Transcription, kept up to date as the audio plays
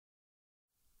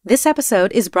This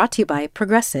episode is brought to you by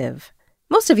Progressive.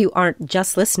 Most of you aren't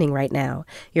just listening right now.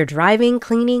 You're driving,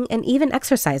 cleaning, and even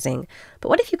exercising. But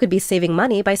what if you could be saving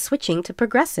money by switching to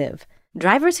Progressive?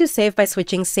 Drivers who save by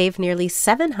switching save nearly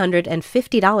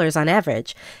 $750 on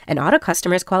average, and auto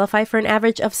customers qualify for an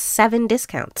average of 7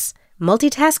 discounts.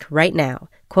 Multitask right now.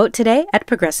 Quote today at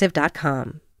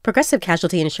Progressive.com. Progressive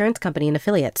Casualty Insurance Company and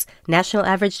Affiliates. National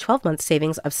average 12-month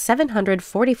savings of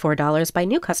 $744 by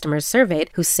new customers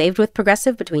surveyed who saved with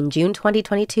Progressive between June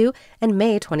 2022 and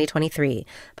May 2023.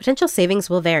 Potential savings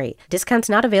will vary. Discounts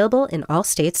not available in all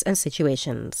states and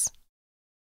situations.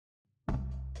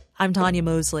 I'm Tanya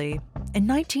Mosley. In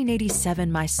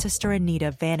 1987, my sister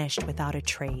Anita vanished without a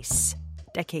trace.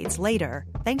 Decades later,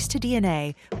 thanks to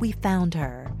DNA, we found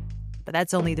her. But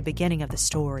that's only the beginning of the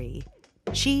story.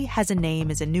 She Has a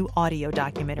Name is a new audio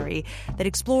documentary that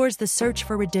explores the search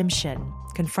for redemption,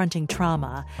 confronting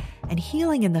trauma, and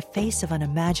healing in the face of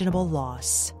unimaginable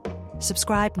loss.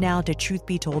 Subscribe now to Truth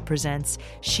Be Told presents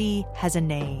She Has a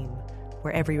Name,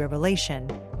 where every revelation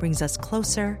brings us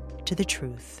closer to the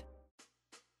truth.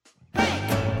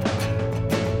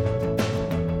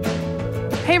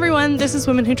 Hey everyone, this is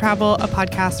Women Who Travel, a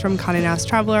podcast from Condé Nast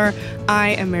Traveler.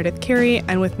 I am Meredith Carey,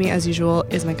 and with me as usual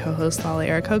is my co-host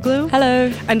Lale Arikoglu.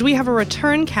 Hello. And we have a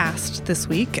return cast this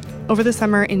week. Over the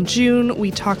summer in June,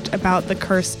 we talked about The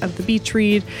Curse of the Beach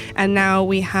Read, and now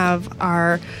we have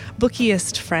our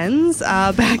bookiest friends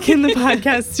back in the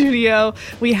podcast studio.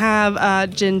 We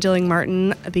have Jen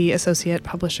Dilling-Martin, the associate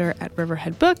publisher at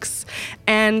Riverhead Books,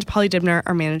 and Polly Dibner,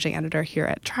 our managing editor here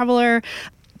at Traveler,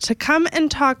 to come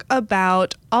and talk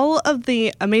about all of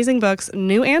the amazing books,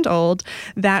 new and old,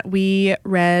 that we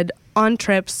read on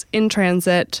trips in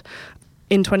transit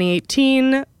in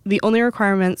 2018. The only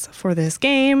requirements for this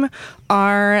game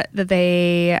are that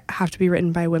they have to be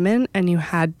written by women, and you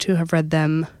had to have read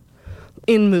them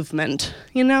in movement,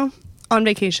 you know, on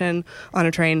vacation, on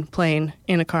a train, plane,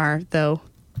 in a car, though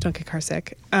don't get car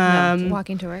sick.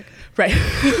 Walking to work. Right.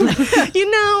 You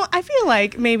know, I feel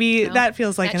like maybe that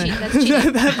feels like that's that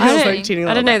cheating. feels like cheating.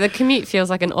 I don't know. The commute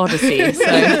feels like an odyssey.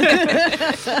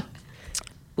 So.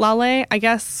 Lale, I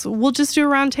guess we'll just do a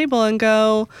round table and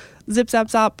go zip, zap,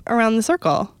 zop around the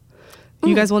circle.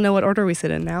 You guys will know what order we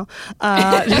sit in now.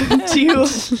 Do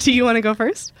you want to go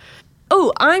first?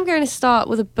 Oh, I'm going to start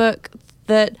with a book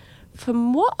that,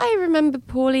 from what I remember,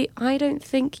 Paulie, I don't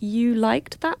think you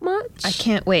liked that much. I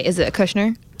can't wait. Is it a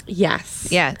Kushner? Yes.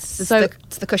 Yeah, it's the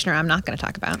Kushner I'm not going to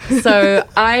talk about. So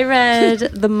I read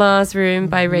The Mars Room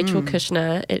by Rachel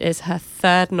Kushner. It is her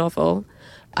third novel.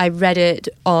 I read it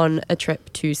on a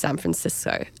trip to San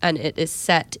Francisco, and it is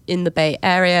set in the Bay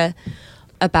Area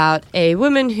about a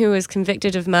woman who was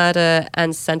convicted of murder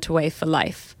and sent away for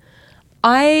life.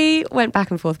 I went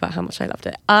back and forth about how much I loved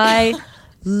it. I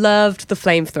loved the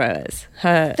flamethrowers.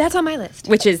 That's on my list.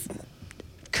 Which is,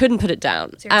 couldn't put it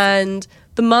down. Seriously. And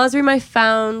The Mars Room I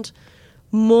found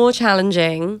more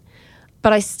challenging,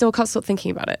 but I still can't stop thinking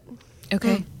about it.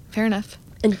 Okay, fair enough.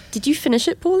 And did you finish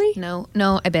it, Paulie?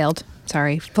 No, I bailed.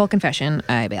 Sorry, full confession,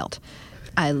 I bailed.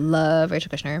 I love Rachel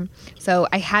Kushner. So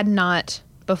I had not,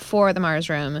 before The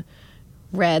Mars Room,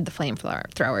 read The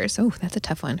Flamethrowers. Oh, that's a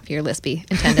tough one if you're lispy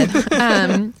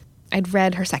intended. I'd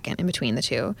read her second in between the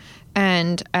two.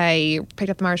 And I picked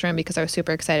up The Mars Room because I was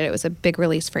super excited. It was a big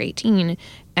release for 18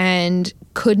 and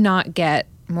could not get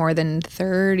more than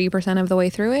 30% of the way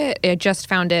through it. I just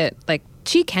found it, like,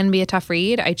 she can be a tough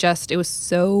read. It was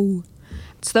so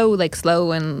like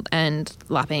slow and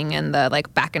lopping, and the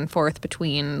like back and forth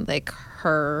between like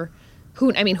her,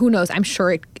 who knows? I'm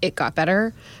sure it got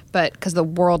better, but because the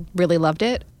world really loved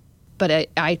it. But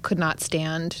I could not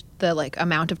stand the like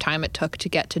amount of time it took to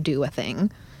get to do a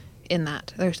thing in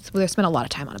that. There's spent a lot of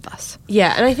time on a bus.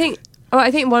 Yeah, and I think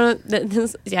one of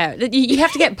the, you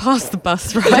have to get past the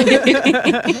bus ride,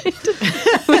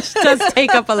 which does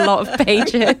take up a lot of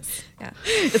pages. Yeah.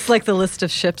 It's like the list of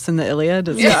ships in the Iliad.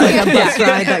 It's like a bus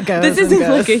ride that goes. This isn't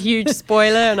like a huge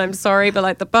spoiler, and I'm sorry, but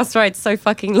like the bus ride's so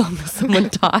fucking long that someone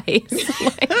dies.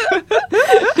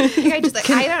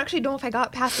 I actually don't know if I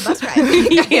got past the bus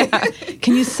ride. Yeah.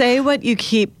 Can you say what you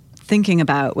keep thinking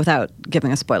about without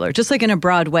giving a spoiler? Just like in a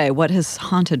broad way, what has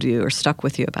haunted you or stuck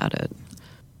with you about it?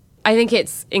 I think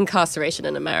it's incarceration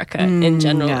in America in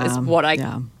general is what I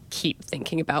keep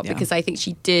thinking about, because I think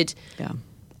she did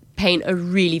paint a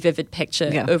really vivid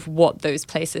picture of what those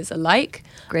places are like.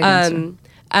 Great answer.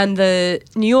 And the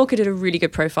New Yorker did a really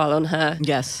good profile on her.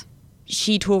 Yes.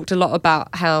 She talked a lot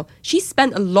about how she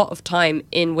spent a lot of time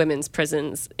in women's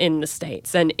prisons in the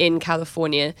States and in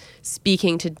California,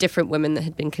 speaking to different women that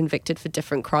had been convicted for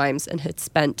different crimes and had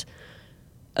spent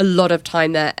a lot of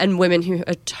time there, and women who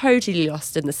are totally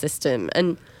lost in the system.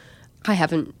 And I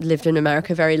haven't lived in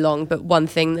America very long, but one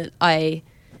thing that I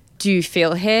do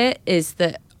feel here is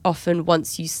that often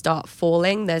once you start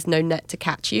falling, there's no net to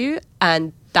catch you.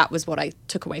 And that was what I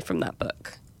took away from that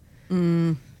book.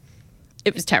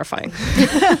 It was terrifying.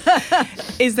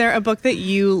 Is there a book that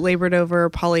you labored over,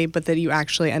 Polly, but that you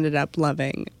actually ended up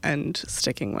loving and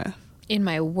sticking with? In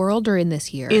my world or in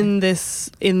this year? In this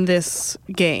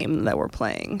game that we're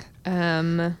playing.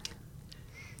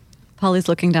 Polly's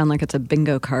looking down like it's a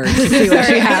bingo card to see what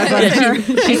she has on her.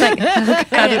 She's like,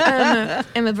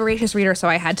 I'm a voracious reader, so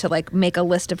I had to like make a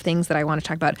list of things that I want to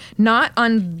talk about. Not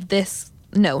on this,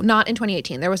 no, not in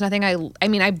 2018. There was nothing I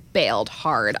mean, I bailed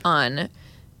hard on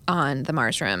the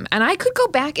Mars Room. And I could go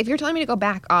back. If you're telling me to go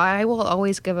back, I will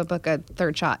always give a book a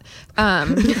third shot.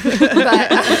 But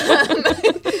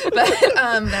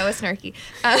that was snarky.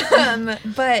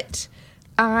 But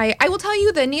I will tell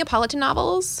you the Neapolitan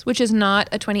novels, which is not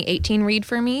a 2018 read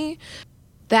for me.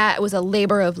 That was a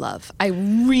labor of love. I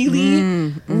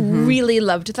really, really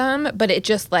loved them, but it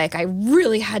just like I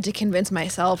really had to convince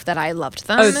myself that I loved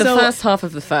them. Oh, the first half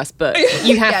of the first book.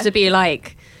 You have to be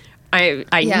like, I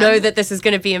know that this is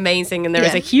going to be amazing, and there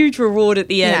is a huge reward at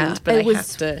the end, but I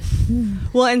have to.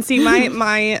 Well, and see,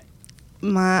 my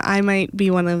I might be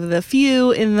one of the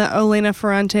few in the Elena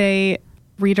Ferrante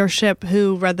readership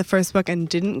who read the first book and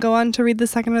didn't go on to read the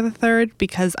second or the third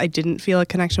because I didn't feel a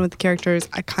connection with the characters.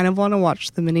 I kind of want to watch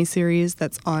the miniseries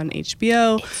that's on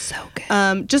HBO. It's so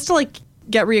good. Just to like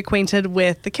get reacquainted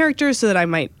with the characters so that I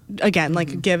might again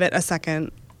like give it a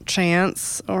second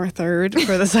chance or third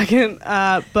for the second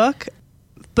book.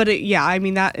 But I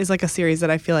mean that is like a series that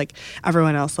I feel like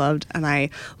everyone else loved and I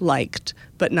liked,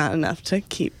 but not enough to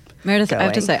keep Meredith, going. I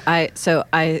have to say,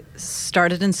 I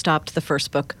started and stopped the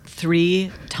first book 3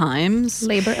 times.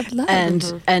 Labor of love.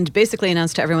 And basically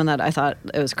announced to everyone that I thought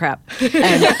it was crap.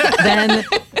 And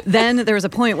then there was a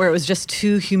point where it was just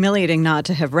too humiliating not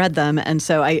to have read them. And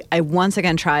so I once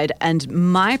again tried. And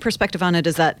my perspective on it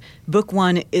is that book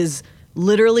 1 is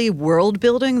literally world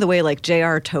building the way like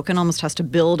J.R. Tolkien almost has to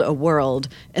build a world,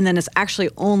 and then it's actually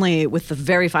only with the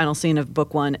very final scene of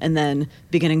book 1 and then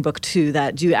beginning book 2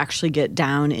 that you actually get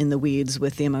down in the weeds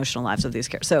with the emotional lives of these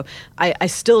characters. So I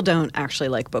still don't actually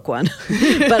like book 1,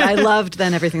 but I loved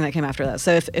then everything that came after that.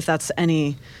 So if that's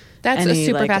any a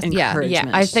super like, fast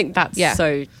encouragement. I think that's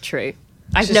so true.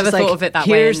 I've It's never just like, thought of it that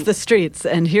way. Here's the streets,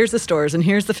 and here's the stores, and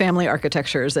here's the family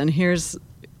architectures, and here's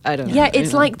I don't know. Yeah,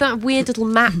 it's like that weird little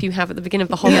map you have at the beginning of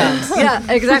The Hobbit.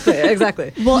 Yeah,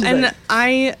 exactly. Well, She's and like,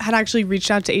 I had actually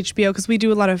reached out to HBO because we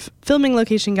do a lot of filming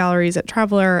location galleries at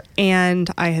Traveler,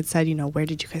 and I had said, where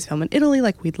did you guys film in Italy?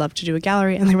 Like, we'd love to do a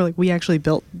gallery. And they were like, we actually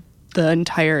built they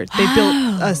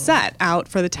built a set out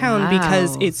for the town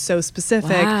because it's so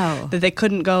specific that they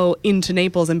couldn't go into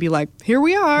Naples and be like, here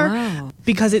we are,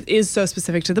 because it is so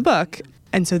specific to the book.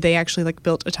 And so they actually like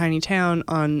built a tiny town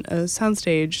on a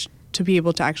soundstage to be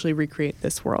able to actually recreate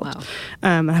this world. Wow.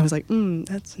 And I was like,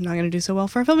 that's not going to do so well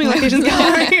for a filming locations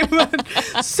gallery, but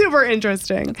super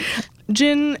interesting.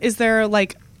 Jin, is there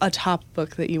like a top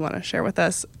book that you want to share with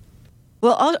us?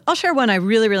 Well, I'll share one I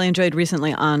really, really enjoyed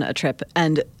recently on a trip.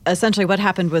 And essentially what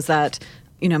happened was that,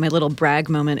 my little brag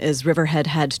moment is Riverhead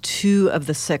had 2 of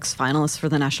the 6 finalists for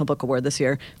the National Book Award this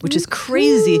year, which is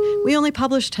crazy. We only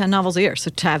publish 10 novels a year,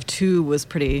 so to have 2 was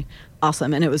pretty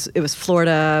awesome. And it was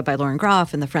Florida by Lauren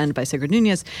Groff and The Friend by Sigrid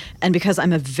Nunez. And because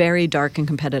I'm a very dark and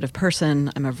competitive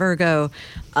person, I'm a Virgo,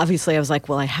 obviously I was like,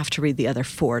 well, I have to read the other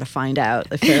 4 to find out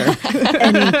if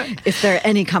there are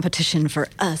any competition for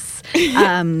us.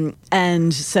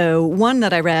 And so one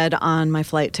that I read on my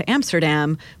flight to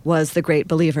Amsterdam was The Great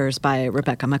Believers by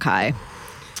Rebecca Makkai.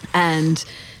 And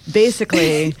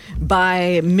basically,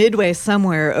 by midway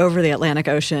somewhere over the Atlantic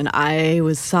Ocean, I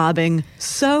was sobbing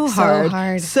so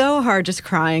hard, just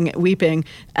crying, weeping.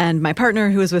 And my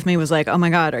partner who was with me was like, oh my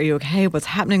God, are you okay? What's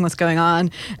happening? What's going on?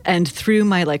 And through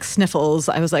my sniffles,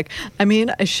 I was like,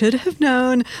 I should have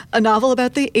known a novel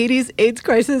about the 80s AIDS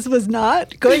crisis was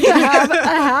not going to have a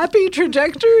happy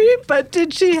trajectory, but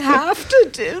did she have to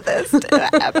do this?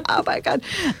 Oh my God.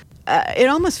 It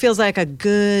almost feels like a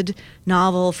good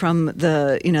novel from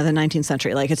the 19th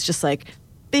century. Like it's just like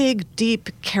big, deep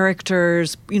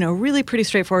characters, really pretty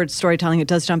straightforward storytelling. It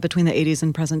does jump between the 80s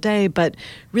and present day, but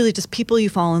really just people you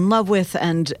fall in love with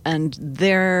and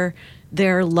their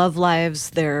love lives,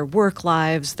 their work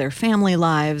lives, their family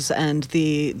lives, and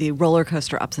the roller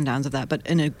coaster ups and downs of that. But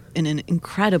in an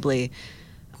incredibly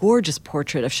gorgeous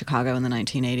portrait of Chicago in the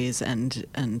 1980s,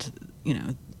 and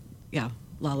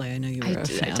Lale, I know you were a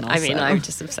fan. I mean, also. I'm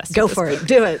just obsessed Go with for this it.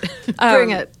 Do it.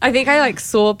 Bring it. I think I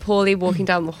saw Paulie walking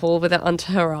down the hall with it under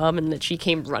her arm and literally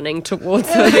came running towards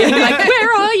her, being like,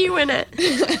 "Where are you in it?"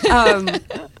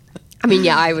 I mean,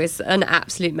 yeah, I was an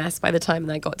absolute mess by the time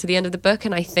I got to the end of the book,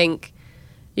 and I think,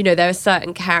 there are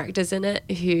certain characters in it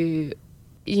who,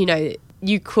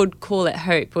 you could call it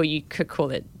hope or you could call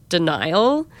it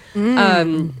denial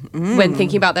when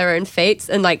thinking about their own fates.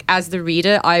 And as the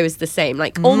reader, I was the same.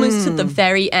 Almost to the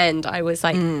very end, I was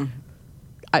like,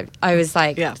 I was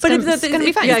like, yeah, but it's gonna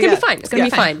be fine. It's gonna be fine. It's gonna be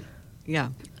fine. Yeah.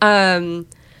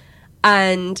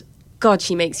 And God,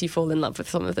 she makes you fall in love with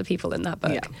some of the people in that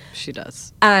book. Yeah, she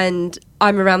does. And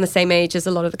I'm around the same age as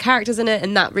a lot of the characters in it,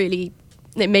 and that really,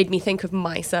 it made me think of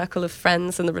my circle of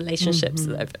friends and the relationships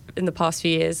that I've in the past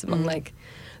few years among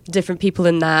different people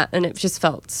in that. And it just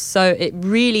felt so, it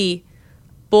really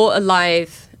brought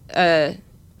alive a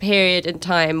period in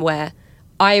time where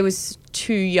I was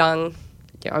too young,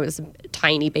 I was a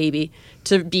tiny baby,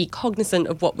 to be cognizant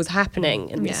of what was happening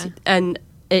in this. And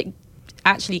it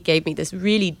actually gave me this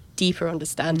really deeper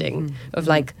understanding of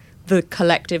the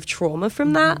collective trauma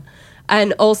from that.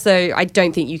 And also, I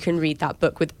don't think you can read that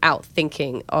book without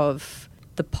thinking of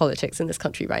the politics in this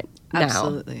country right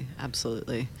now.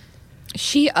 Absolutely.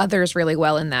 She others really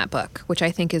well in that book, which I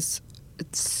think is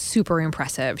super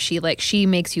impressive. She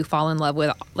makes you fall in love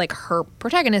with her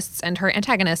protagonists and her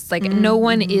antagonists. No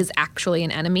one is actually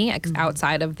an enemy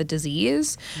outside of the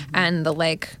disease and the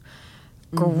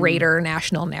greater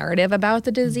national narrative about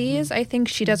the disease. I think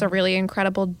she does a really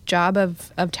incredible job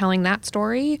of telling that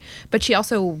story, but she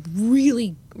also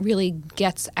really, really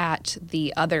gets at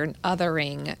the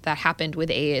othering that happened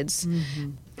with AIDS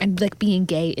and being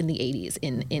gay in the 80s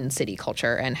in city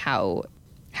culture and how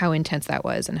intense that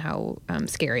was and how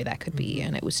scary that could be.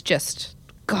 And it was just,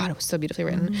 God, it was so beautifully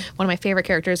written. One of my favorite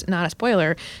characters, not a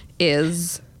spoiler,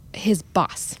 is his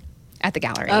boss at the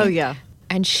gallery. Oh, yeah.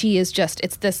 And she is just,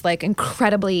 it's this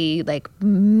incredibly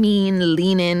mean,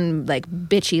 lean-in,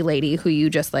 bitchy lady who you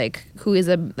just who is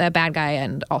a bad guy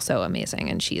and also amazing.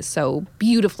 And she is so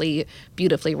beautifully,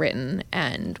 beautifully written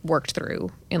and worked through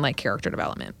in character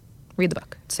development. Read the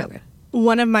book. It's so good.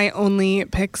 One of my only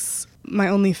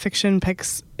fiction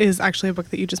picks is actually a book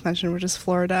that you just mentioned, which is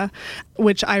Florida,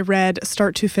 which I read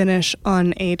start to finish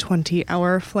on a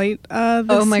 20-hour flight this year.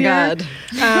 Oh my God.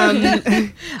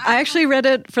 I actually read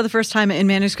it for the first time in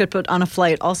manuscript, but on a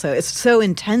flight also. It's so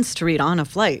intense to read on a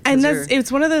flight. And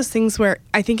it's one of those things where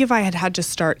I think if I had to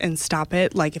start and stop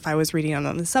it, if I was reading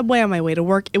on the subway on my way to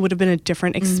work, it would have been a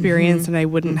different experience and I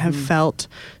wouldn't have felt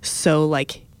so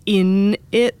in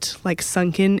it,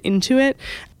 sunken into it.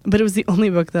 But it was the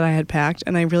only book that I had packed,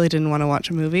 and I really didn't want to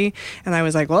watch a movie. And I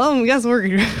was like, well, I guess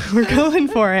we're going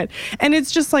for it. And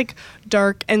it's just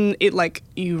dark, and it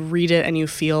you read it and you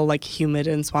feel humid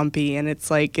and swampy, and it's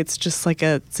just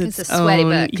it's a sweaty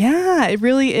book. Yeah, it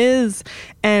really is.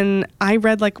 And I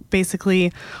read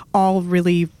basically all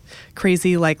really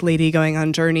crazy lady going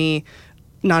on journey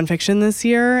nonfiction this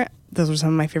year. Those were some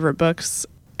of my favorite books.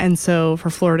 And so for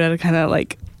Florida to kind of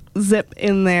zip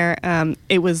in there,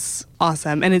 it was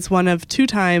awesome. And it's one of two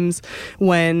times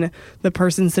when the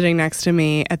person sitting next to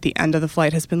me at the end of the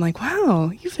flight has been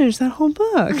wow, you finished that whole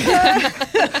book.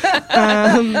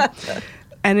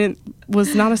 And it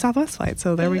was not a Southwest flight,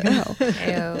 so there we go.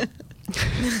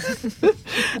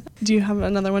 Do you have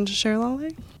another one to share,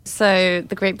 Lale? So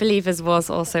The Great Believers was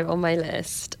also on my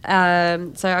list. So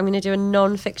I'm going to do a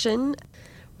non-fiction,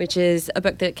 which is a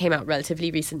book that came out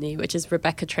relatively recently, which is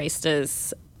Rebecca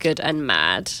Traister's Good and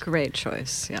Mad. Great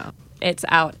choice, yeah. It's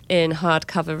out in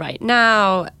hardcover right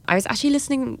now. I was actually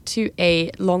listening to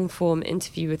a long-form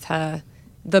interview with her,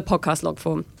 the podcast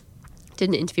long-form, did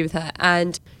an interview with her,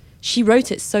 and she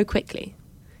wrote it so quickly.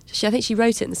 I think she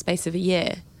wrote it in the space of a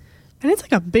year. And it's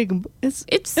a big, it's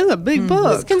a big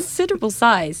book. It's considerable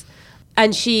size.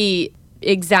 And she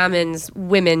examines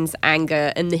women's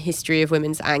anger and the history of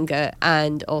women's anger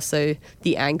and also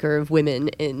the anger of women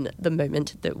in the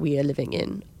moment that we are living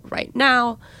in right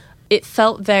now. It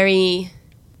felt very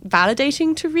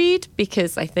validating to read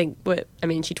because I think,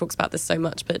 she talks about this so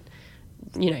much, but,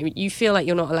 you feel like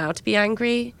you're not allowed to be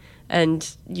angry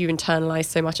and you internalize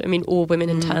so much. All women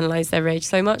internalize their rage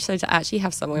so much. So to actually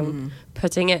have someone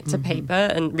putting it to paper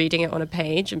and reading it on a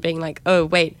page and being like, oh,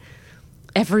 wait,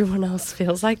 everyone else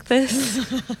feels like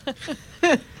this.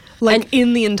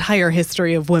 In the entire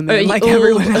history of women,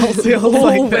 everyone else feels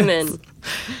like this. Women.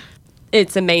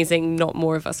 It's amazing not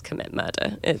more of us commit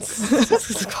murder.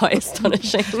 It's quite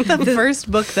astonishing. The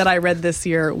first book that I read this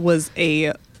year was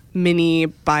a mini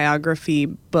biography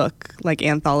book, like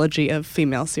anthology of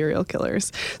female serial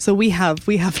killers. So we have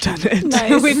done it.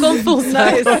 Nice. We've gone full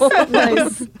circle.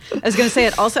 Nice. I was going to say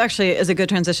it also actually is a good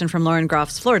transition from Lauren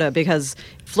Groff's Florida, because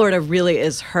Florida really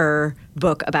is her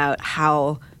book about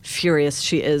how furious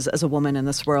she is as a woman in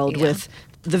this world with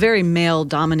the very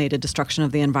male-dominated destruction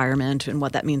of the environment and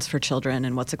what that means for children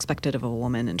and what's expected of a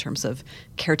woman in terms of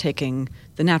caretaking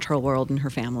the natural world and her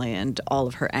family and all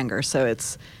of her anger. So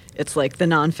it's like the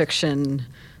nonfiction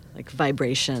like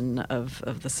vibration of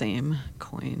the same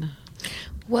coin.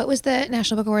 What was the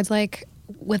National Book Awards like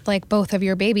with like both of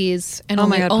your babies and Oh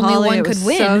my God, only Polly, one it could was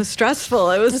win? so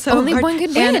stressful. It was so only hard. one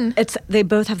could win. And they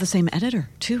both have the same editor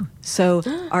too. So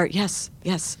yes.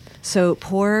 So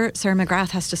poor Sarah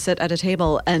McGrath has to sit at a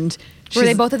table and. Were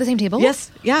they both at the same table?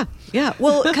 Yes. Yeah.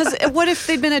 Well, because what if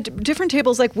they'd been at different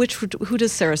tables? Like, who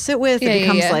does Sarah sit with? It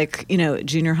becomes like,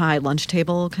 junior high lunch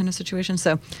table kind of situation.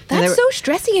 So that's so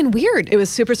stressy and weird. It was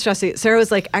super stressy. Sarah was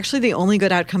like, actually, the only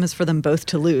good outcome is for them both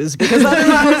to lose, because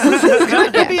otherwise this is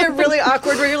going to be a really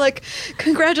awkward where you're like,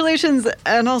 congratulations,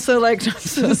 and also like, I'm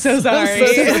so sorry.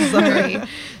 So sorry.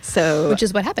 So, which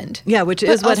is what happened. Yeah, which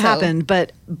is what happened.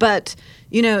 But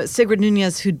Sigrid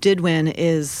Nunez, who did win,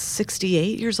 is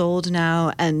 68 years old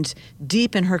now and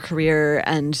deep in her career.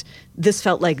 And this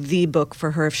felt like the book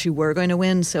for her if she were going to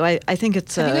win. So I think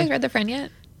it's. Have you guys read The Friend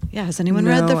yet? Yeah, has anyone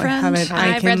read The Friend? I haven't.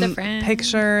 I've read The Friend.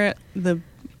 Picture the,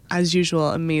 as usual,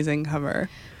 amazing cover.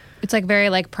 It's like very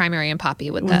like primary and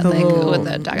poppy with that, like with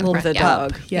the dog. With the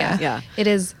dog. Yeah. It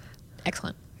is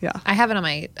excellent. Yeah. I have it on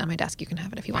my desk. You can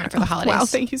have it if you want it for the holidays. Wow,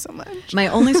 thank you so much. My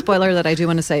only spoiler that I do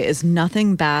want to say is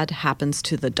nothing bad happens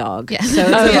to the dog. Yeah.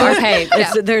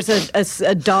 So there's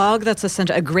a dog that's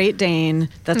a Great Dane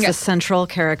that's a central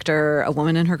character, a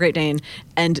woman in her Great Dane,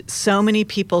 and so many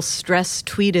people stress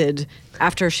tweeted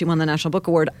after she won the National Book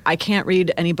Award, I can't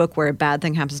read any book where a bad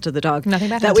thing happens to the dog. Nothing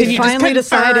bad that happens. we finally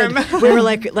decided. We were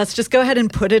like, let's just go ahead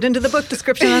and put it into the book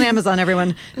description on Amazon,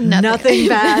 everyone. Nothing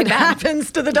bad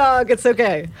happens to the dog. It's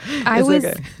okay. I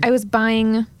was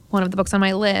buying one of the books on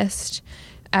my list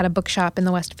at a bookshop in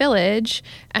the West Village,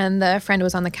 and the friend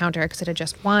was on the counter because it had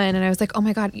just won, and I was like, oh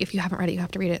my God, if you haven't read it, you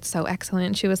have to read it. It's so excellent.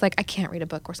 And she was like, I can't read a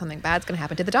book where something bad's going to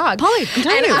happen to the dog. Polly, I'm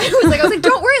telling you. I was like,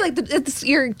 don't worry. Like,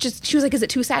 she was like, is it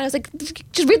too sad? I was like,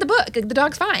 just read the book. Like, the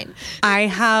dog's fine. I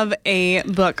have a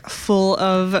book full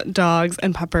of dogs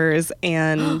and puppers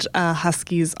and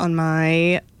huskies on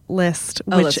my list,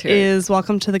 which is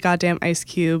Welcome to the Goddamn Ice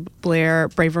Cube, Blair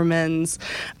Braverman's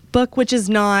book, which is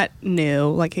not new.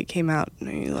 Like, it came out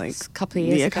like a couple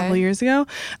of years ago.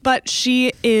 But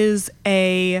she is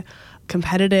a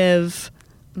competitive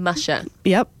musher.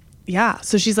 Yep. Yeah.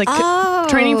 So she's like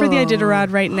training for the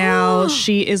Iditarod right now.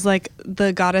 She is like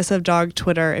the goddess of dog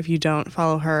Twitter. If you don't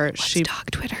follow her, What's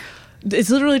dog Twitter?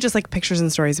 It's literally just like pictures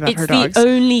and stories about her dogs. It's the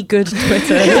only good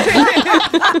Twitter.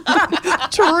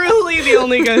 Truly the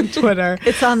only good Twitter.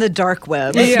 It's on the dark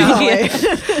web.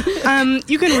 Yeah.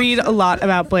 You can read a lot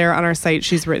about Blair on our site.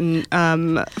 She's written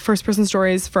first-person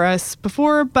stories for us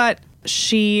before, but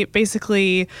she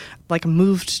basically like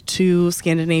moved to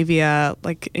Scandinavia,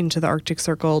 like into the Arctic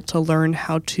Circle, to learn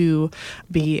how to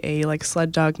be a like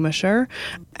sled dog musher.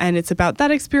 And it's about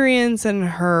that experience and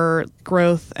her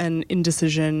growth and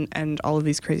indecision and all of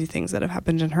these crazy things that have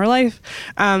happened in her life.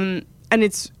 And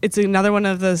it's another one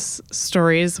of those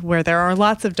stories where there are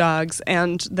lots of dogs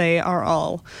and they are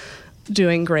all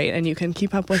doing great, and you can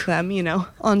keep up with them,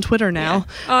 on Twitter now.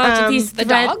 Yeah. These the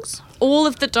dogs? All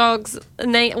of the dogs,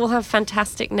 and they all have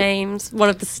fantastic names. One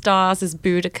of the stars is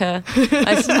Boudica.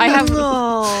 I have.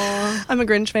 I'm a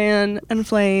Grinch fan and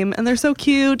Flame, and they're so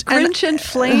cute. Grinch and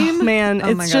Flame? Man, oh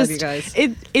it's my God, just you guys.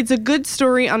 It's a good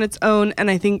story on its own,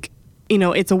 and I think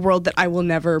it's a world that I will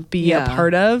never be a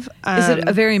part of. Is it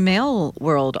a very male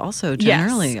world also,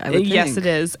 generally? Yes. I would think. Yes, it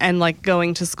is. And like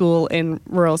going to school in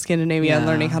rural Scandinavia and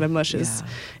learning how to mush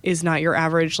is not your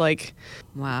average like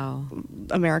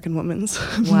American woman's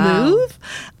move.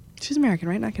 She's American,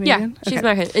 right? Not Canadian? Yeah, she's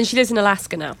American. And she lives in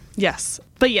Alaska now. Yes.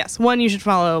 But yes, 1, you should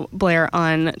follow Blair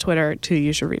on Twitter. 2,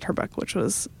 you should read her book, which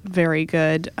was very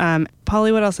good.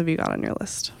 Polly, what else have you got on your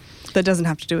list that doesn't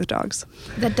have to do with dogs?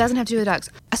 That doesn't have to do with dogs.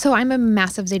 So I'm a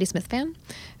massive Zadie Smith fan.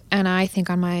 And I think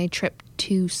on my trip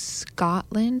to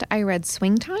Scotland, I read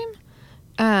Swing Time.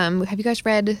 Have you guys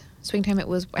read Swing Time? It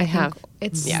was, I have.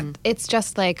 It's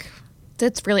just like,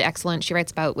 it's really excellent. She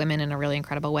writes about women in a really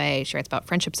incredible way. She writes about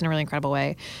friendships in a really incredible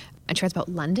way. And she writes about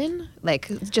London, like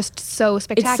just so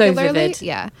spectacularly. It's so vivid.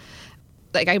 Yeah.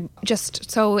 Like I'm just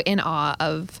so in awe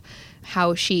of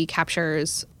how she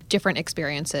captures different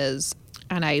experiences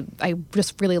and I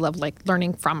just really love like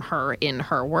learning from her in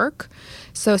her work.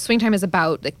 So Swing Time is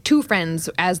about like two friends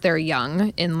as they're young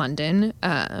in London,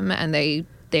 and they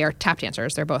are tap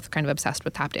dancers. They're both kind of obsessed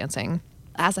with tap dancing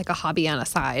as like a hobby on a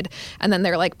side, and then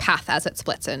their like path as it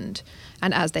splits and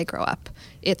as they grow up.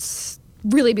 It's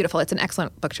really beautiful. It's an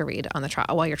excellent book to read on the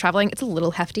while you're traveling. It's a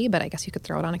little hefty, but I guess you could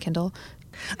throw it on a Kindle.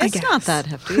 It's not that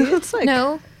hefty. It's like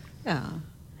No, yeah.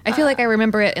 I feel like I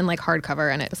remember it in like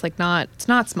hardcover, and it's like it's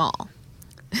not small.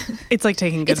 It's like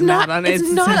taking good It's not. on It's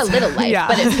not a little life, yeah.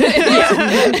 but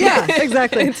it's Yeah,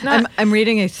 exactly. It's not. I'm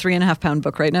reading a 3.5-pound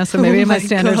book right now, so maybe my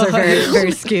standards are very,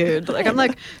 very skewed. Like I'm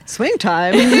like Swing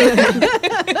Time.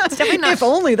 It's definitely not. If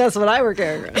only that's what I were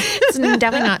carrying. It's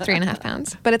definitely not 3.5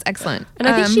 pounds, but it's excellent. And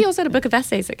I think she also had a book of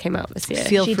essays that came out this year.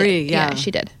 Feel She free. did. Yeah.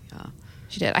 She did.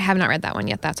 She did. I have not read that one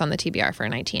yet. That's on the TBR for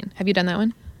 19. Have you done that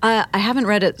one? I haven't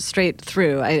read it straight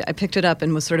through. I picked it up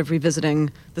and was sort of revisiting.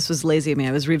 This was lazy of me.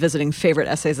 I was revisiting favorite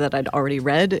essays that I'd already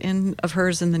read of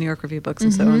hers in the New York Review books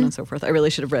and so on and so forth. I really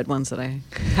should have read ones that I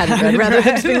hadn't read, rather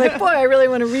than just being like, boy, I really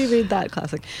want to reread that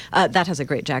classic. That has a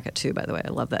great jacket too, by the way. I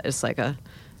love that. It's like a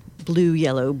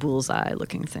blue-yellow bullseye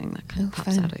looking thing that kind of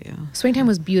pops out at you. Swing Time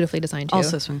was beautifully designed too.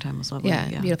 Also, Swing Time was lovely. yeah,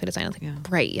 beautifully designed, like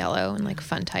bright yellow and like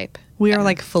fun type. We are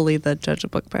like fully the judge a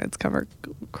book by its cover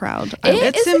crowd.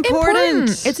 It's is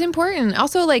important. It's important.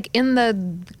 Also, like in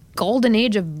the golden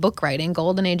age of book writing,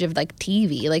 golden age of like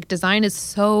TV, like design is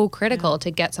so critical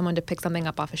to get someone to pick something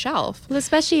up off a shelf. Well,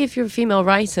 especially if you're a female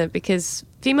writer, because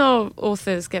female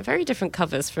authors get very different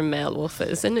covers from male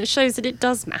authors, and it shows that it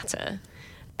does matter.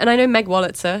 And I know Meg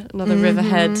Wolitzer, another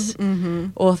Riverhead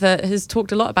author, has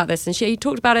talked a lot about this. And she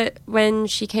talked about it when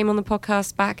she came on the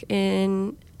podcast back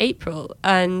in April.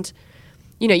 And,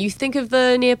 you know, you think of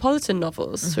the Neapolitan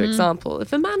novels, for example.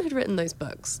 If a man had written those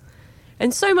books,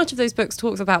 and so much of those books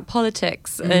talks about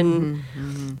politics and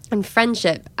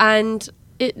friendship, and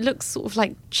it looks sort of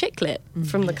like chick lit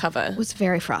from the cover. It was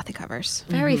very frothy covers.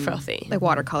 Very frothy. Like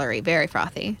watercolory, very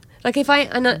frothy. Like if I,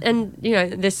 and you know,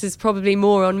 this is probably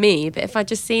more on me, but if I'd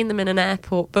just seen them in an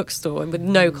airport bookstore and with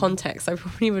no context, I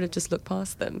probably would have just looked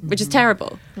past them, which is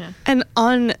terrible. Yeah. And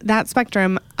on that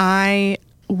spectrum, I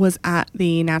was at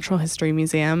the Natural History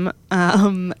Museum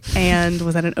and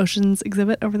was at an oceans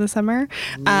exhibit over the summer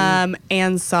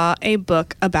and saw a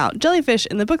book about jellyfish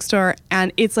in the bookstore.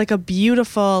 And it's like a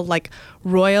beautiful, like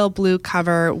royal blue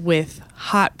cover with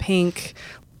hot pink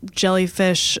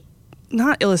jellyfish,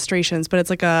 not illustrations, but it's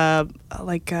like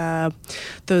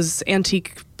those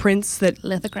antique prints that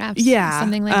Lithographs. yeah,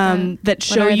 Something like that. that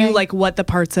show are you they? like what the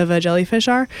parts of a jellyfish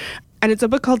are. And it's a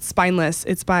book called Spineless.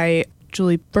 It's by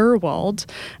Julie Burwald.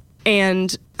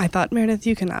 And I thought, Meredith,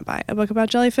 you cannot buy a book about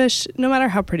jellyfish, no matter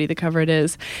how pretty the cover it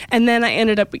is. And then I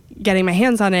ended up getting my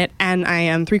hands on it, and I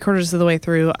am 3/4 of the way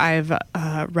through. I've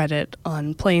read it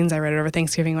on planes. I read it over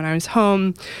Thanksgiving when I was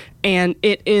home. And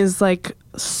it is like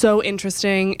so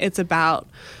interesting. It's about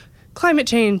climate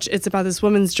change. It's about this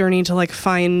woman's journey to like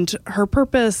find her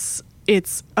purpose.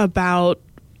 It's about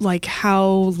like how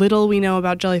little we know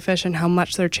about jellyfish and how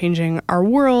much they're changing our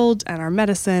world and our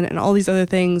medicine and all these other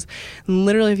things. And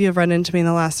literally, if you have run into me in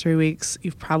the last 3 weeks,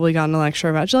 you've probably gotten a lecture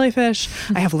about jellyfish.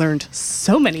 I have learned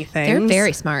so many things. They're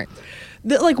very smart.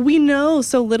 That, like, we know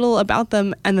so little about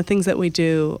them, and the things that we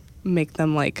do make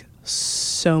them like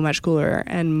so much cooler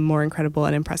and more incredible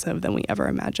and impressive than we ever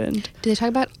imagined. Do they talk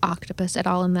about octopus at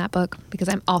all in that book? Because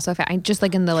I'm also I just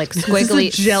like in the like This squiggly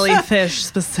is a jellyfish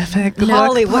specific book,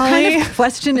 Holly, what kind Polly. of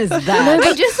question is that?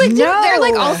 I just like they're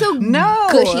like also No.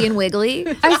 gushy and wiggly.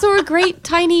 I saw a great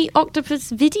tiny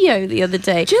octopus video the other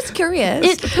day. Just curious.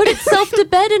 It put itself to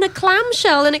bed in a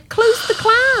clamshell and it closed the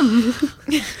clam.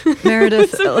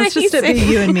 Meredith, let's just be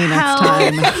you and me next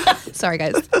time. Sorry,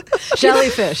 guys.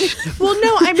 Jellyfish. Well,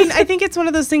 no, I mean, I think it's one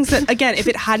of those things that, again, if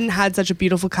it hadn't had such a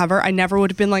beautiful cover, I never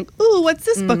would have been like, ooh, what's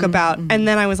this book about? And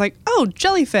then I was like, oh,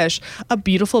 jellyfish, a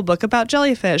beautiful book about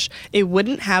jellyfish. It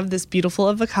wouldn't have this beautiful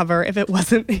of a cover if it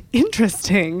wasn't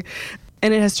interesting.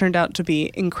 And it has turned out to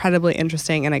be incredibly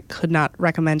interesting, and I could not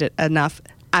recommend it enough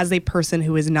as a person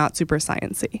who is not super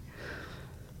sciencey.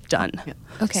 Done. Yeah.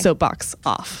 Okay. Soapbox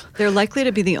off. They're likely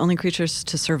to be the only creatures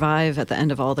to survive at the end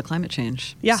of all the climate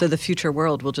change. Yeah. So the future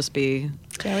world will just be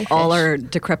Jellyfish. all our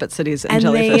decrepit cities and, And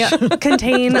jellyfish. they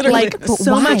contain like But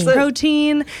so why? much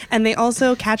protein, and they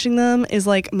also catching them is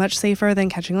like much safer than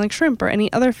catching like shrimp or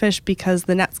any other fish because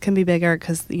the nets can be bigger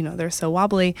because they're so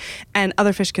wobbly, and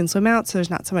other fish can swim out, so there's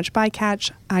not so much bycatch.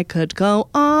 I could go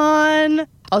on.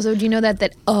 Also, do you know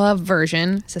that a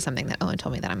version, this is something that Owen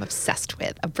told me that I'm obsessed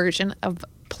with, a version of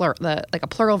a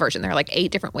plural version, there are like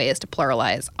 8 different ways to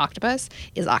pluralize octopus,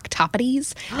 is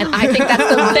octopodes. And I think that's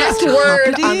the best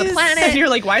word on the planet. And you're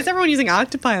like, why is everyone using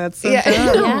octopi? That's so Yeah.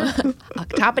 dumb.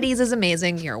 Octopodes is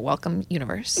amazing. You're welcome,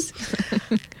 universe.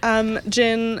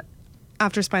 Jen,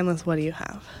 after Spineless, what do you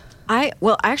have? I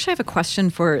actually have a question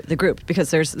for the group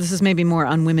because this is maybe more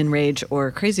on women rage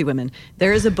or crazy women.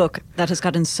 There is a book that has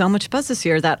gotten so much buzz this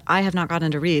year that I have not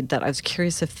gotten to read that I was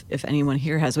curious if anyone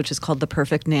here has, which is called The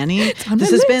Perfect Nanny.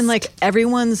 This has been like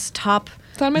everyone's top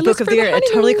book of the year. It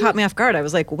totally caught me off guard. I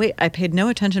was like, wait, I paid no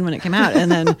attention when it came out.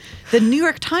 And then the New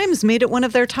York Times made it one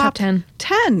of their top 10.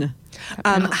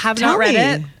 Have not read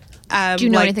it. Do you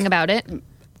know anything about it?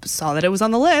 Saw that it was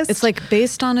on the list. It's like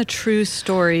based on a true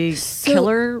story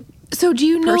killer. So do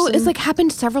you know, person? it's like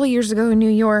happened several years ago in New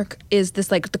York, is this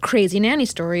like the crazy nanny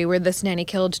story where this nanny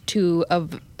killed 2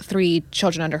 of 3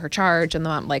 children under her charge, and the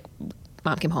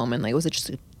mom came home and like it was just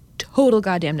a total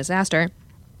goddamn disaster.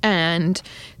 And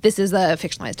this is a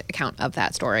fictionalized account of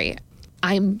that story.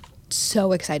 I'm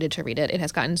so excited to read it. It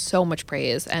has gotten so much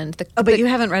praise. And but you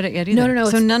haven't read it yet either. No.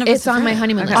 So none of us it's on my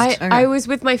honeymoon list. I was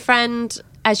with my friend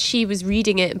as she was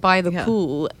reading it by the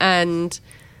pool, and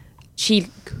she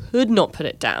could not put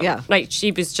it down. Yeah. Like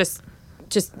she was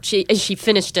she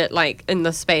finished it like in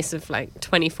the space of like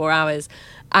 24 hours.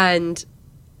 And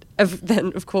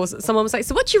then, of course, someone was like,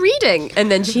 so what you reading? And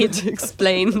then she had to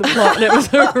explain the plot, and it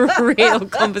was a real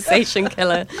conversation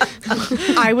killer.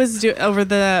 I was over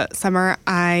the summer,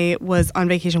 I was on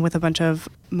vacation with a bunch of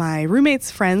my roommates'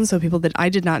 friends, so people that I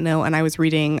did not know, and I was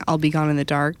reading I'll Be Gone in the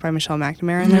Dark by Michelle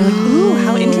McNamara, and they're like, ooh,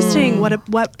 how interesting.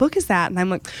 What book is that? And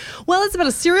I'm like, well, it's about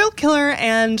a serial killer,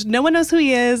 and no one knows who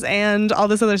he is, and all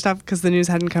this other stuff, because the news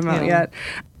hadn't come out yet.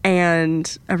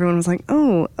 And everyone was like,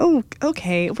 oh,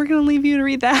 okay, we're going to leave you to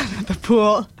read that at the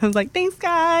pool. I was like, thanks,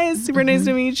 guys. Super nice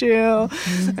to meet you.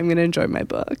 I'm going to enjoy my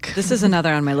book. This is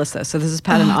another on my list, though. So this is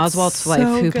Patton Oswalt's wife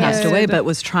who passed away, but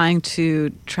was trying to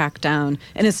track down.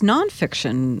 And it's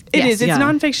nonfiction. It is. It's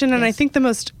nonfiction. And I think the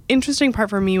most interesting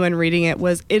part for me when reading it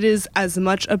is as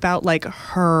much about like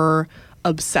her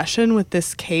obsession with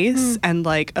this case and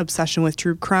like obsession with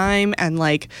true crime and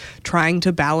like trying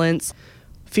to balance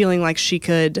feeling like she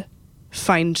could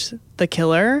find the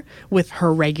killer with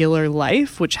her regular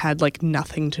life, which had like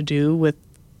nothing to do with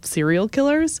serial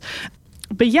killers.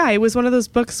 But yeah, it was one of those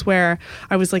books where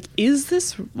I was like, is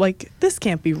this like, this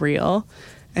can't be real?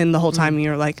 And the whole time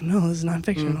you're like, no, this is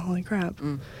nonfiction. Holy crap.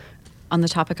 On the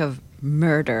topic of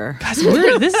murder. Guys,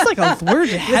 this is like we're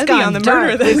heavy on the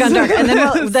murder. We've gone dark.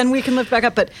 And then we can lift back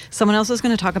up. But someone else is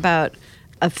going to talk about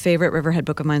a favorite Riverhead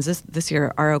book of mine this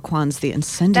year, R.O. Kwan's The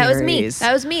Incendiaries.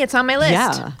 That was me. It's on my list.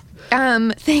 Yeah.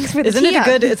 Thanks for the Isn't it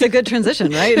tee-up. it's a good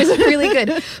transition, right? It's really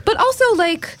good. But also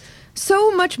like so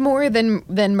much more than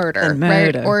murder,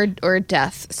 right? Or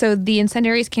death. So The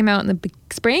Incendiaries came out in the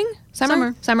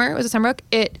summer. It was a summer book.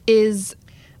 It is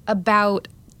about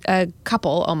a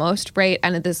couple almost, right?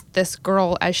 And this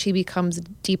girl, as she becomes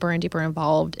deeper and deeper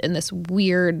involved in this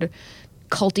weird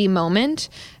culty moment,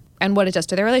 and what it does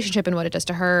to their relationship and what it does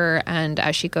to her, and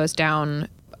as she goes down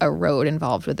a road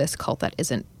involved with this cult that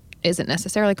isn't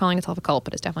necessarily calling itself a cult,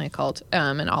 but it's definitely a cult,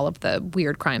 and all of the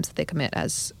weird crimes that they commit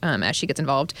as she gets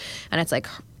involved. And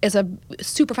it's a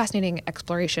super fascinating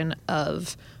exploration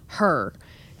of her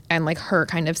and like her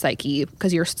kind of psyche,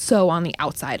 because you're so on the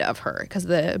outside of her, because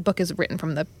the book is written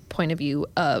from the point of view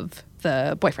of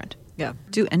the boyfriend. Yeah.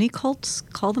 Do any cults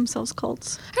call themselves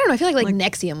cults? I don't know. I feel like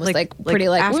NXIVM was pretty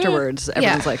like afterwards.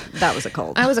 Everyone's like, that was a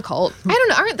cult. I was a cult. I don't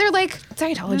know. Aren't they like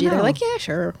Scientology? They're like, yeah,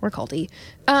 sure, we're culty.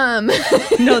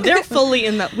 No, they're fully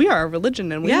in that. We are a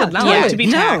religion, and we would not like to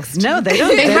be taxed. No, they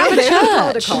don't. They have a don't call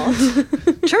it a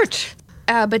cult. Church.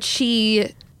 But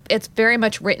it's very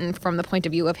much written from the point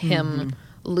of view of him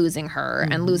losing her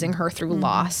and losing her through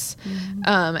loss,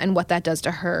 and what that does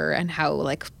to her, and how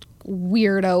like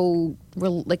weirdo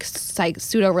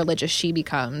pseudo-religious she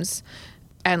becomes,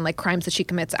 and like crimes that she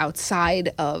commits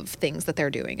outside of things that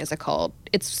they're doing as a cult.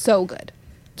 It's so good.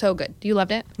 You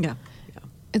loved it? Yeah.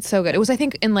 It's so good. It was, I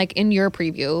think, in your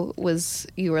preview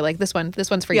you were like, this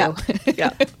one's for you. Yeah.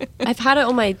 I've had it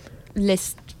on my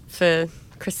list for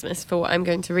Christmas for what I'm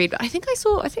going to read, but I think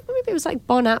maybe it was like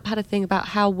Bon App had a thing about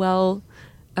how well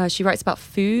she writes about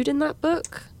food in that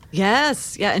book.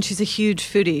 Yes. Yeah. And she's a huge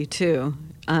foodie too.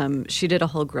 She did a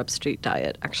whole Grub Street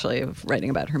diet, actually, of writing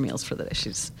about her meals for the day.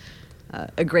 She's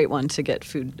a great one to get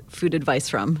food advice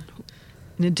from,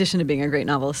 in addition to being a great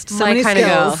novelist. So many kind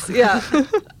skills. of girl. Yeah.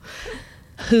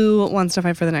 Who wants to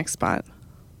fight for the next spot?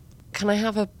 Can I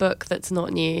have a book that's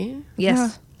not new? Yes. Yeah.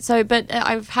 So, but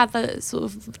I've had the sort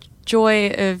of joy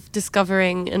of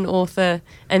discovering an author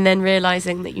and then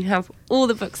realizing that you have all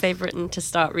the books they've written to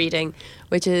start reading,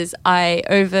 which is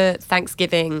over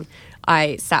Thanksgiving,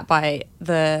 I sat by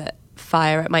the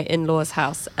fire at my in-laws'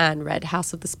 house and read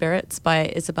House of the Spirits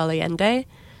by Isabel Allende,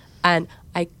 and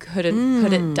I couldn't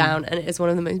put it down, and it is one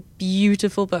of the most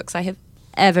beautiful books I have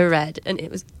ever read, and it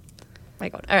was, my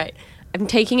God. All right, I'm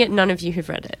taking it none of you have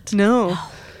read it. No.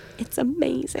 It's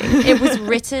amazing. It was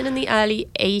written in the early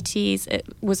 80s. It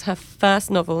was her first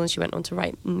novel, and she went on to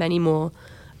write many more.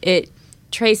 It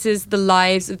traces the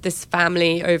lives of this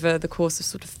family over the course of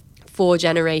sort of 4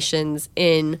 generations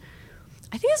in,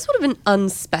 I think it's sort of an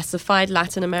unspecified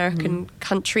Latin American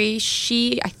country.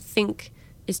 She, I think,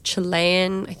 is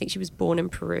Chilean. I think she was born in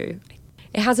Peru.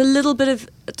 It has a little bit of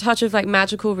a touch of like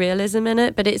magical realism in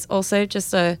it, but it's also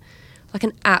just like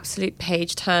an absolute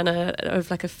page turner of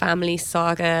like a family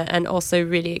saga, and also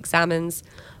really examines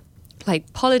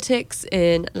like politics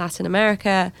in Latin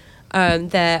America.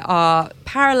 There are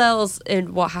parallels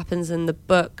in what happens in the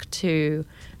book to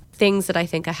things that I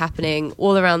think are happening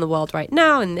all around the world right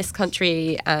now, in this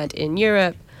country and in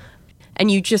Europe.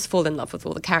 And you just fall in love with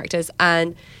all the characters.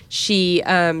 And she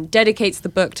dedicates the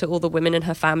book to all the women in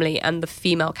her family, and the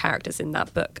female characters in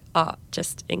that book are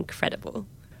just incredible.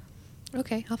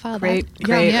 Okay, I'll follow Great that.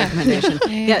 recommendation.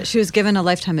 Yeah, she was given a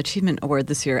Lifetime Achievement Award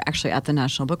this year, actually at the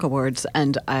National Book Awards,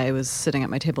 and I was sitting at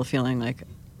my table feeling like,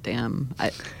 damn,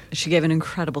 she gave an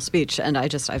incredible speech, and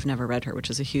I've never read her, which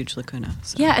is a huge lacuna.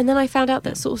 So. Yeah, and then I found out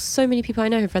that sort of so many people I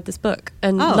know have read this book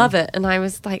and love it, and I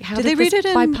was like, how did they read this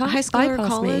it in bypass high school or me?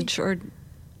 college, or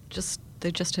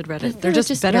they just had read it? They're They've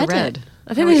just better read.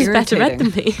 I think they're just better read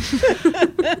than me.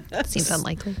 Seems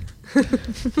unlikely.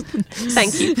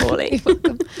 Thank you,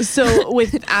 Paulie. So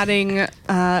with adding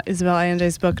Isabel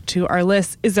Allende's book to our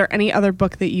list, is there any other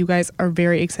book that you guys are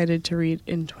very excited to read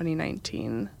in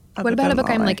 2019? What about a book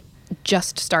I'm like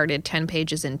just started 10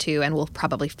 pages into and will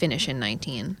probably finish in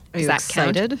 19? Are you that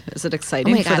excited? count? Is it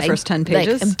exciting for the first 10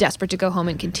 pages? I'm desperate to go home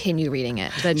and continue reading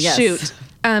it. Then yes. Shoot.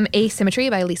 Asymmetry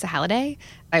by Lisa Halliday.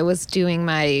 I was doing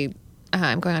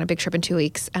I'm going on a big trip in 2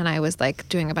 weeks, and I was like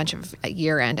doing a bunch of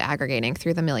year-end aggregating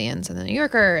through the Millions and the New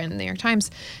Yorker and the New York Times.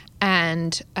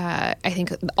 And I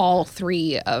think all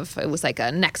 3 it was like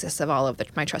a nexus of all of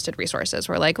my trusted resources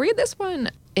were like, read this one.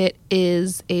 It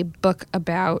is a book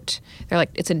about,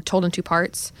 it's told in 2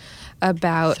 parts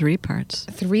about 3 parts.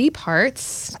 3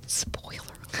 parts. Spoiler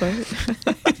alert.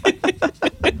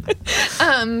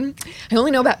 I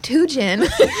only know about 2 gin.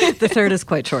 The 3rd is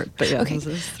quite short, but yeah, Okay. this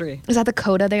is 3. Is that the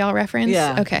coda they all reference?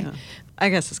 Yeah. Okay. Yeah. I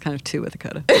guess it's kind of 2 with a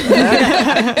coda.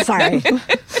 Sorry.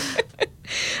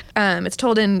 It's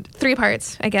told in 3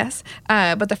 parts, I guess.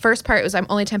 But the first part I'm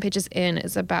only 10 pages in,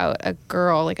 is about a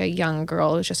girl, like a young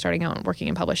girl who's just starting out working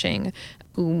in publishing,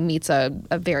 who meets a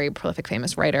very prolific,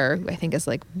 famous writer who I think is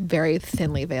like very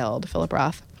thinly veiled, Philip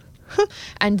Roth.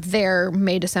 And their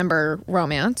May-December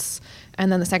romance. And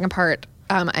then the second part,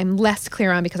 I'm less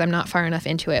clear on because I'm not far enough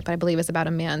into it, but I believe it's about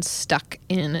a man stuck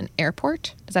in an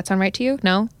airport. Does that sound right to you?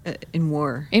 No? In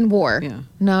war. In war. Yeah.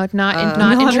 No, not in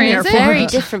not in transit. Very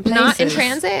different places. Not in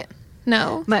transit.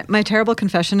 No. My terrible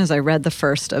confession is I read the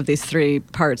first of these 3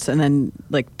 parts and then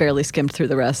like barely skimmed through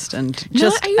the rest and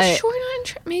just. Are you sure not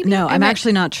in maybe? No, I'm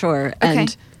actually not sure. Okay.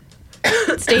 And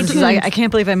Stay tuned. I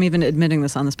can't believe I'm even admitting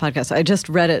this on this podcast. I just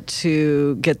read it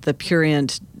to get the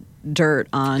prurient dirt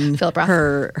on Philip Roth.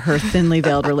 her thinly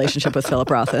veiled relationship with Philip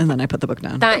Roth, and then I put the book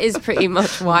down. That is pretty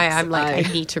much why I'm like,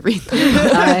 I need to read them.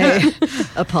 I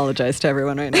apologize to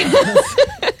everyone right now.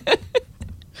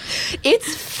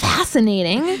 It's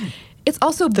fascinating. It's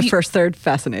also The first third,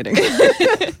 fascinating.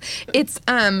 it's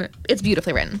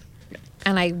beautifully written.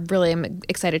 And I really am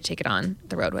excited to take it on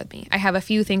the road with me. I have a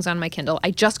few things on my Kindle. I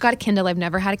just got a Kindle. I've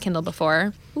never had a Kindle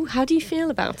before. Ooh, how do you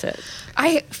feel about it?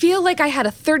 I feel like I had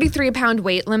a 33-pound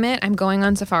weight limit. I'm going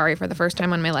on safari for the first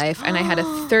time in my life, and I had a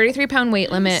 33-pound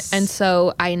weight limit. And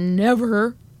so I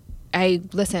love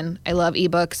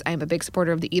ebooks. I'm a big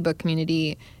supporter of the ebook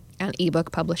community and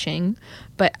ebook publishing,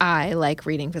 but I like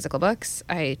reading physical books.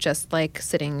 I just like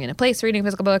sitting in a place reading a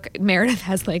physical book. Meredith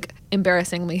has like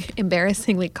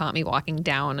embarrassingly caught me walking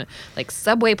down like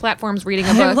subway platforms reading a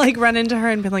book. I've like run into her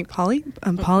and been like, Polly,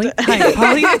 Polly, hi,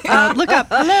 Polly, look up,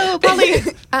 hello,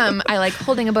 Polly. I like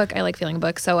holding a book. I like feeling a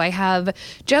book. So I have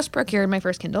just procured my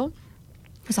first Kindle.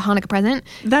 was a Hanukkah present.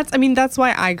 That's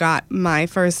why I got my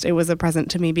first. It was a present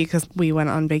to me because we went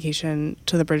on vacation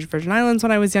to the British Virgin Islands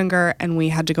when I was younger, and we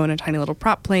had to go in a tiny little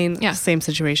prop plane. Yeah. Same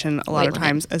situation a lot Weight of limit.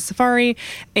 times as Safari.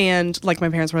 And like my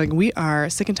parents were like, we are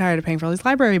sick and tired of paying for all these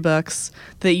library books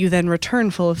that you then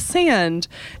return full of sand.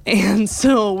 And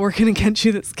so we're going to get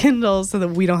you this Kindle so that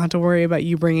we don't have to worry about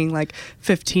you bringing like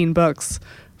 15 books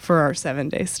for our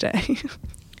 7-day stay.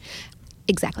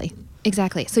 Exactly.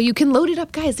 So you can load it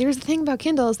up, guys. There's the thing about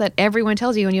Kindles that everyone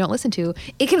tells you and you don't listen to.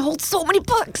 It can hold so many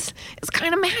books. It's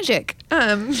kind of magic.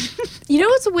 You know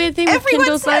what's a weird thing with Everyone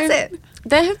Kindles says though? it.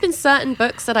 There have been certain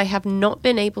books that I have not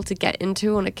been able to get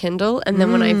into on a Kindle, and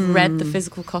then when I've read the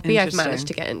physical copy, I've Interesting. managed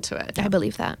to get into it. I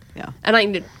believe that. Yeah. And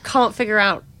I can't figure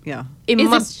out. Yeah. It Is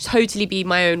must totally be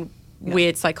my own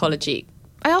weird psychology.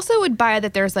 I also would buy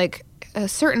that there's like a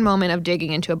certain moment of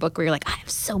digging into a book where you're like, I have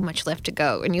so much left to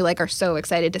go. And you like are so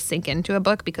excited to sink into a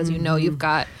book because you know you've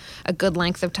got a good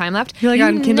length of time left. You're like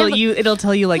on Kindle, never- it'll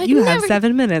tell you like, like, you have never-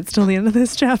 7 minutes till the end of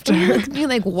this chapter. You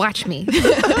like watch me.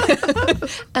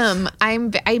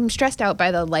 I'm stressed out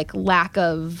by the like lack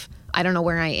of I don't know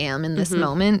where I am in this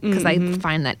moment because I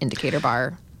find that indicator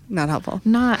bar Not helpful.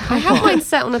 not I helpful. have mine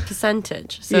set on a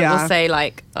percentage, so Yeah. it will say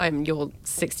like you're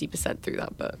 60% through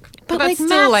that book. but that's like still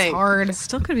math's like hard. It's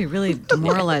still going to be really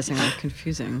demoralizing and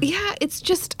confusing. Yeah, it's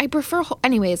just I prefer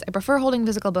holding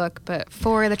physical book, but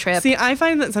for the trip. See, I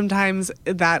find that sometimes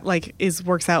that like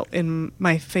works out in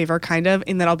my favor, kind of,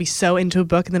 in that I'll be so into a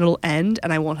book and then it'll end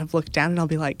and I won't have looked down and I'll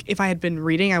be like, if I had been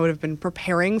reading, I would have been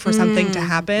preparing for something to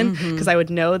happen because I would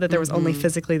know that there was only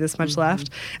physically this much left.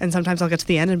 And sometimes I'll get to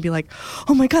the end and be like,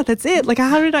 oh my God, that's it. Like,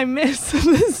 how did I miss? This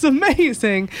is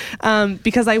amazing.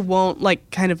 Because I won't like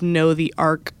kind of know the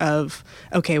arc of,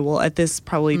 okay, well, at this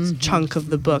probably chunk of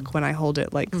the book when I hold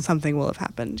it, like something will have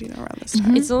happened, around this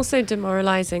time. It's also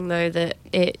demoralizing though that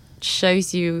it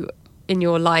shows you in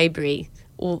your library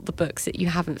all the books that you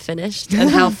haven't finished and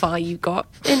how far you got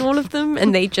in all of them,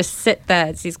 and they just sit there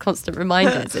as these constant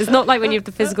reminders. It's not like when you have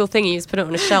the physical thing, you just put it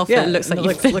on a shelf and it looks like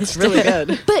you've finished looks really it.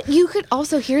 good. But you could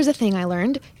also, here's a thing I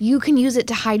learned, you can use it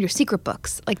to hide your secret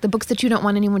books, like the books that you don't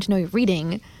want anyone to know you're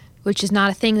reading, which is not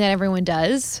a thing that everyone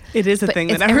does. It is a but thing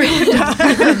that it's everyone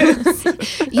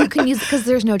does. You can use it because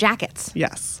there's no jackets.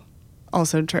 Yes.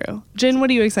 Also true. Jen, what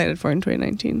are you excited for in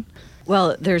 2019?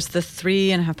 Well, there's the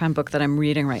 3.5-pound book that I'm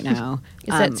reading right now. Is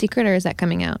that secret or is that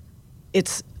coming out?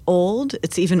 It's old.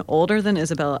 It's even older than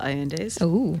Isabella Allende's.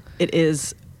 Ooh. It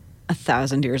is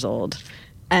 1,000 years old.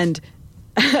 And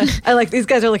I like, these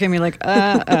guys are looking at me like,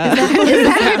 No,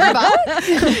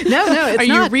 it's Are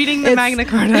you not. reading the It's- Magna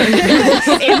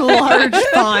Carta in large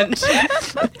font?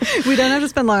 We don't have to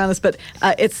spend long on this, but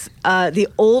it's the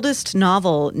oldest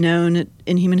novel known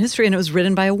in human history, and it was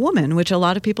written by a woman, which a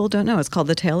lot of people don't know. It's called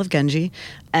The Tale of Genji,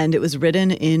 and it was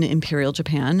written in Imperial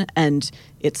Japan, and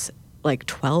it's like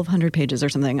 1,200 pages or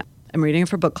something. I'm reading it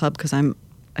for book club because I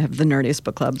have the nerdiest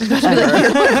book club ever.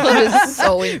 It is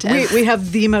so intense. We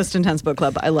have the most intense book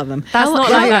club. I love them. That's not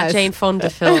Yeah, like that guys. Jane Fonda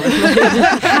film.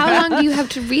 How long do you have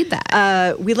to read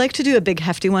that? We like to do a big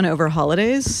hefty one over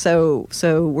holidays, so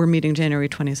we're meeting January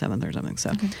 27th or something.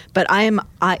 So, but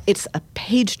it's a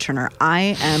page turner.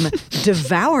 I am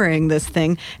devouring this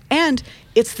thing, and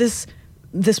it's this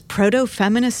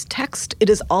proto-feminist text. It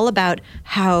is all about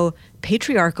how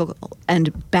patriarchal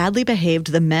and badly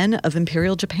behaved the men of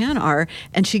Imperial Japan are,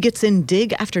 and she gets in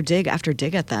dig after dig after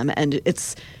dig at them, and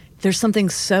there's something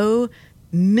so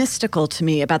mystical to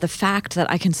me about the fact that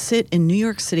I can sit in New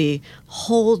York City,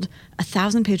 hold a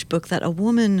 1,000-page book that a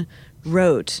woman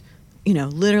wrote,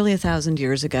 literally 1,000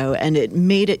 years ago, and it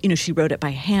made it, she wrote it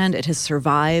by hand. It has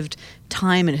survived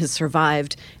time, and it has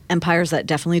survived empires that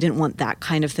definitely didn't want that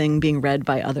kind of thing being read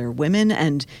by other women,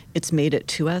 and it's made it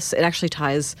to us. It actually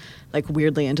ties like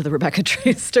weirdly into the Rebecca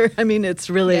Traister. I mean, it's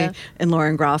really in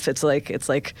Lauren Groff. It's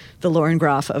like the Lauren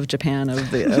Groff of Japan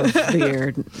of the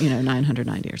year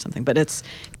 990 or something. But it's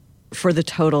for the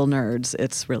total nerds.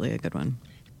 It's really a good one.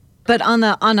 But on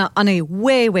a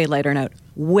way lighter note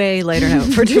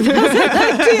for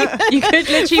 2019. You could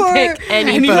literally pick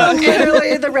any for book.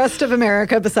 literally the rest of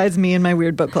America besides me and my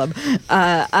weird book club.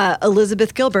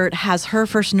 Elizabeth Gilbert has her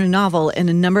first new novel in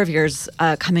a number of years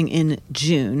coming in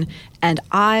June. And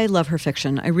I love her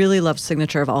fiction. I really love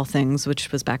Signature of All Things,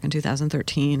 which was back in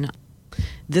 2013.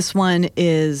 This one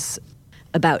is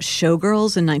about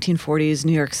showgirls in 1940s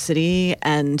New York City,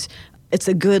 and it's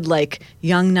a good,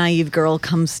 young, naive girl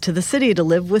comes to the city to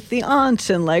live with the aunt,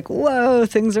 and whoa,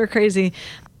 things are crazy.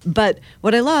 But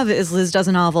what I love is Liz does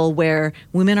a novel where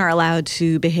women are allowed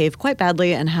to behave quite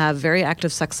badly and have very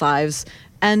active sex lives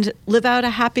and live out a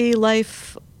happy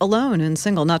life alone and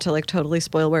single, not to like totally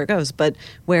spoil where it goes, but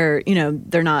where, you know,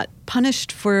 they're not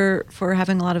punished for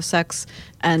having a lot of sex,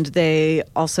 and they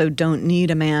also don't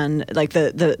need a man. Like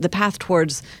the path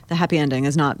towards the happy ending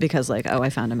is not because like, oh, I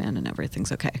found a man and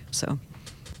everything's okay. So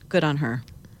good on her.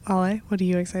 Ale, what are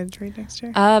you excited to read next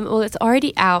year? Well, it's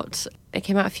already out. It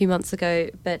came out a few months ago,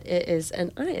 but it is,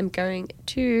 and I am going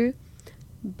to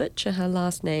butcher her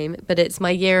last name, but it's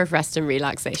My Year of Rest and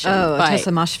Relaxation. Oh, by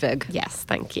Tessa Moshfegh. Yes,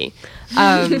 thank you.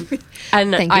 And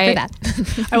Thank you for that.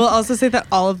 I will also say that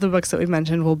all of the books that we've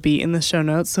mentioned will be in the show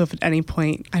notes. So if at any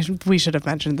point, we should have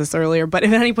mentioned this earlier, but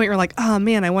if at any point you're like, oh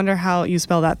man, I wonder how you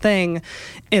spell that thing,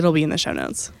 it'll be in the show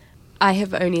notes. I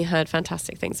have only heard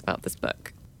fantastic things about this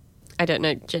book. I don't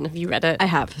know, Jen, have you read it? I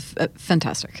have.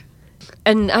 Fantastic.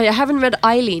 And I haven't read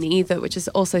Eileen either, which is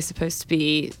also supposed to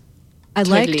be I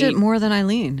liked it more than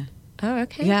Eileen. Oh,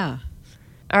 okay. Yeah.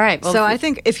 All right. Well, so I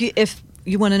think if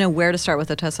you want to know where to start with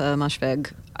Tessa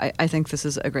Moshfegh, I think this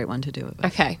is a great one to do it with.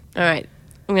 Okay. All right.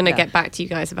 I'm going to get back to you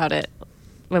guys about it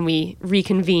when we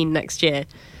reconvene next year.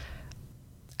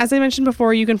 As I mentioned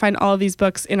before, you can find all of these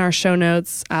books in our show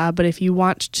notes. But if you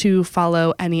want to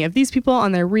follow any of these people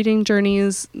on their reading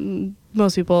journeys,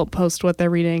 most people post what they're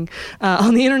reading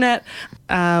on the internet.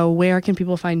 Where can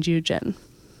people find you, Jen?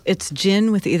 It's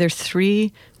Jyn with either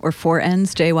 3 or 4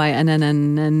 N's,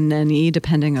 Jynnnnne,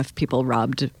 depending if people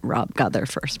Rob got there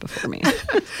first before me.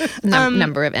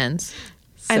 Number of N's.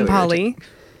 And Polly.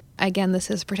 Again, this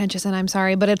is pretentious and I'm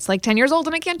sorry, but it's like 10 years old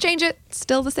and I can't change it. It's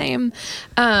still the same.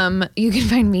 You can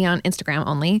find me on Instagram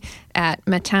only at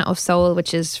Matin au Sol,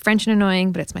 which is French and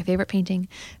annoying, but it's my favorite painting.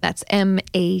 That's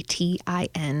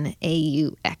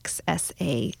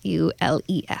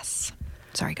MATINAUXSAULES.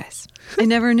 Sorry, guys. I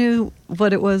never knew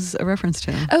what it was a reference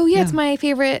to. Oh, yeah, it's my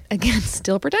favorite. Again,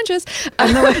 still pretentious.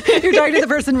 You're talking to the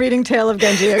person reading Tale of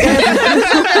Genji again.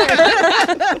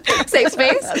 Safe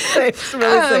space. Safe,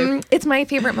 really safe. It's my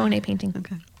favorite Monet painting.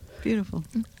 Okay, beautiful.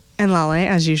 And Lale,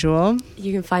 as usual.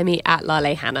 You can find me at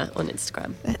Lale Hannah on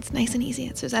Instagram. That's nice and easy.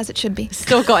 It's as it should be.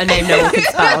 Still got a name no one can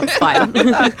spell. It's fine.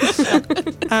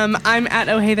 I'm at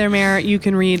Oh Hey There Mayor. You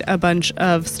can read a bunch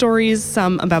of stories,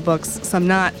 some about books, some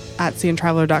not, at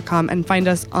cntraveler.com, and find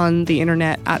us on the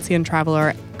internet at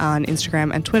cntraveler on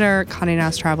Instagram and Twitter, Condé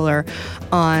Nast Traveler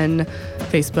on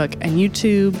Facebook and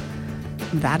YouTube.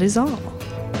 That is all.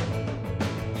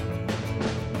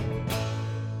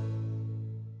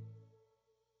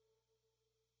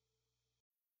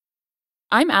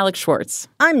 I'm Alex Schwartz.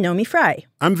 I'm Nomi Fry.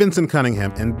 I'm Vincent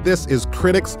Cunningham, and this is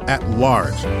Critics at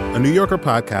Large, a New Yorker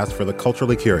podcast for the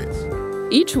culturally curious.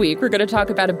 Each week, we're going to talk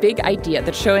about a big idea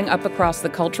that's showing up across the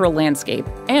cultural landscape,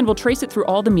 and we'll trace it through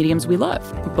all the mediums we love: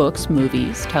 books,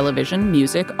 movies, television,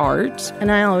 music, art. And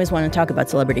I always want to talk about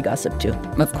celebrity gossip, too.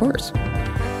 Of course.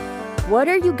 What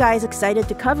are you guys excited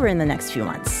to cover in the next few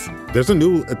months? There's a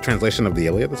new translation of the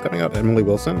Iliad that's coming out, Emily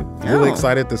Wilson. Really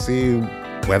excited to see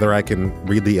whether I can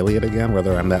read the Iliad again,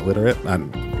 whether I'm that literate. I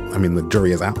mean, the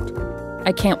jury is out.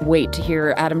 I can't wait to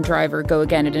hear Adam Driver go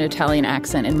again in an Italian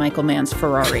accent in Michael Mann's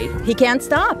Ferrari. He can't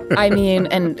stop. I mean,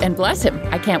 and bless him.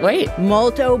 I can't wait.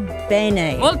 Molto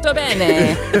bene. Molto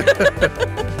bene.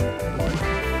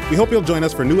 We hope you'll join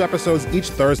us for new episodes each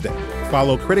Thursday.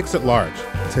 Follow Critics at Large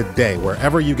today,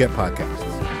 wherever you get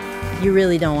podcasts. You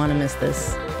really don't want to miss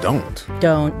this. Don't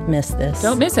miss this.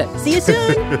 Don't miss it. See you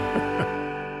soon.